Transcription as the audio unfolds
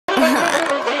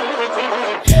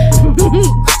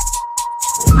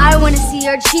I wanna see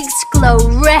your cheeks glow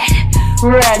red,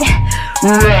 red,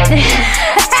 red.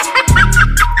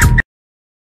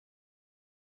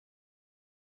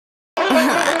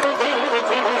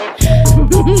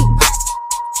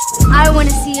 I wanna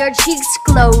see your cheeks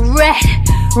glow red,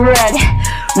 red,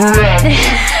 red.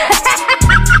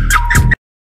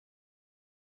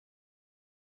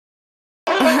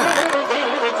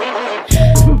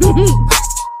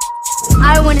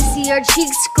 I wanna see your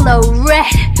cheeks glow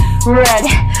red, red,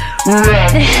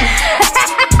 red.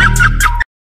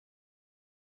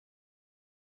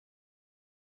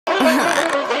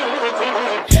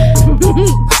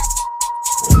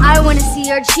 I wanna see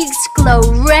your cheeks glow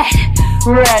red,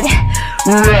 red,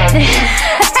 red.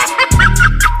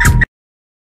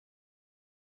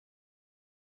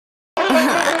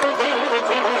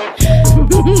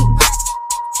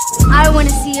 I wanna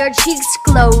see your cheeks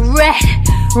glow red,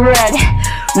 red,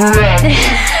 red.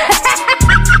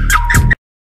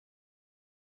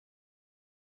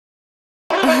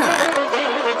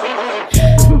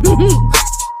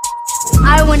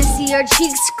 I wanna see your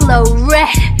cheeks glow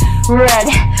red, red,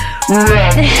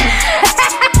 red.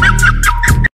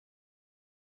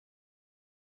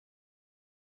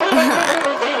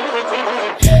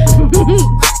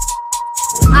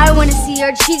 I wanna see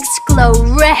your cheeks glow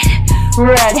red,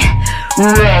 red,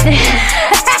 red.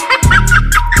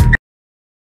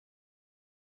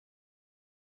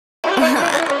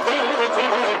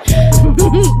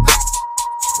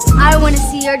 I wanna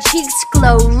see your cheeks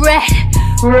glow red,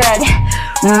 red,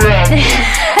 red.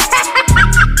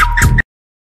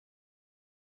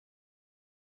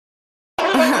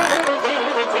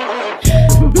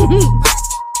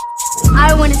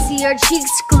 I wanna see your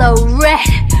cheeks glow red,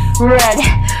 red,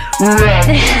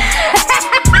 red.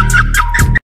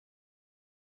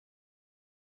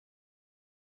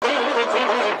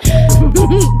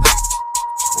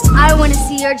 I wanna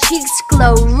see your cheeks glow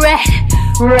red,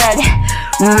 red,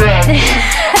 red.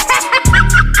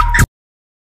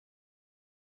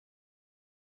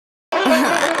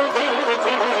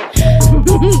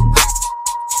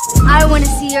 I wanna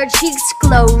see your cheeks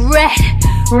glow red,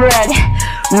 red,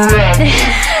 red.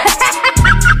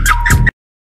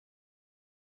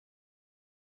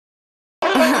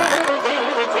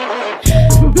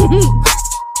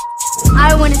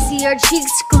 I wanna see your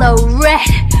cheeks glow red,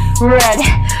 red,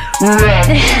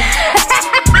 red.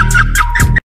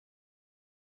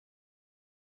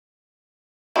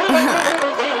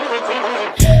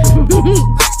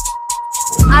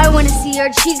 I wanna see your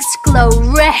cheeks glow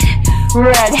red,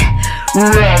 red,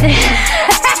 red.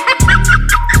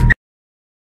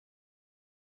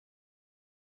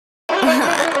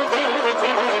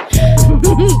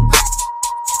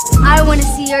 I wanna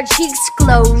see your cheeks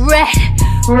glow red,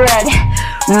 red,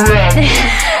 red.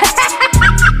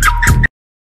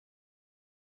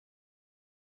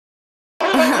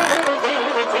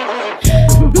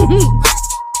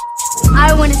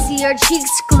 I wanna see your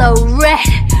cheeks glow red,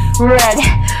 red,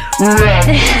 red.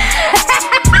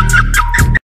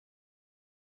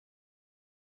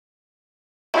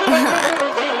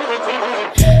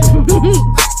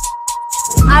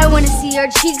 I wanna see your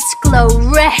cheeks glow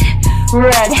red,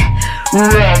 red,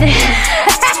 red.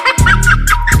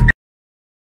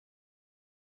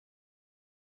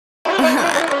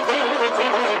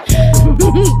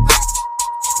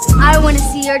 I wanna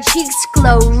see your cheeks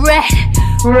glow red,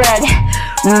 red,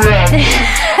 red.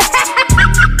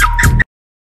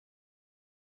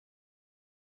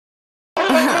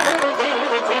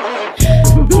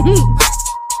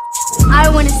 I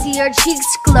wanna see your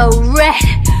cheeks glow red,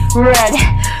 red,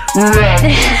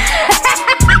 red.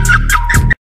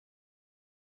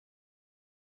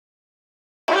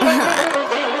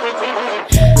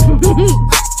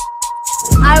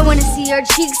 I wanna see your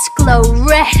cheeks glow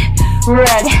red,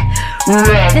 red,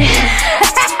 red.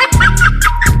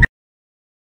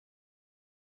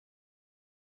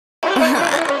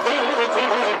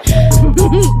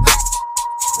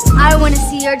 I wanna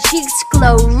see your cheeks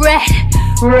glow red,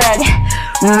 red,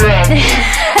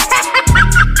 red.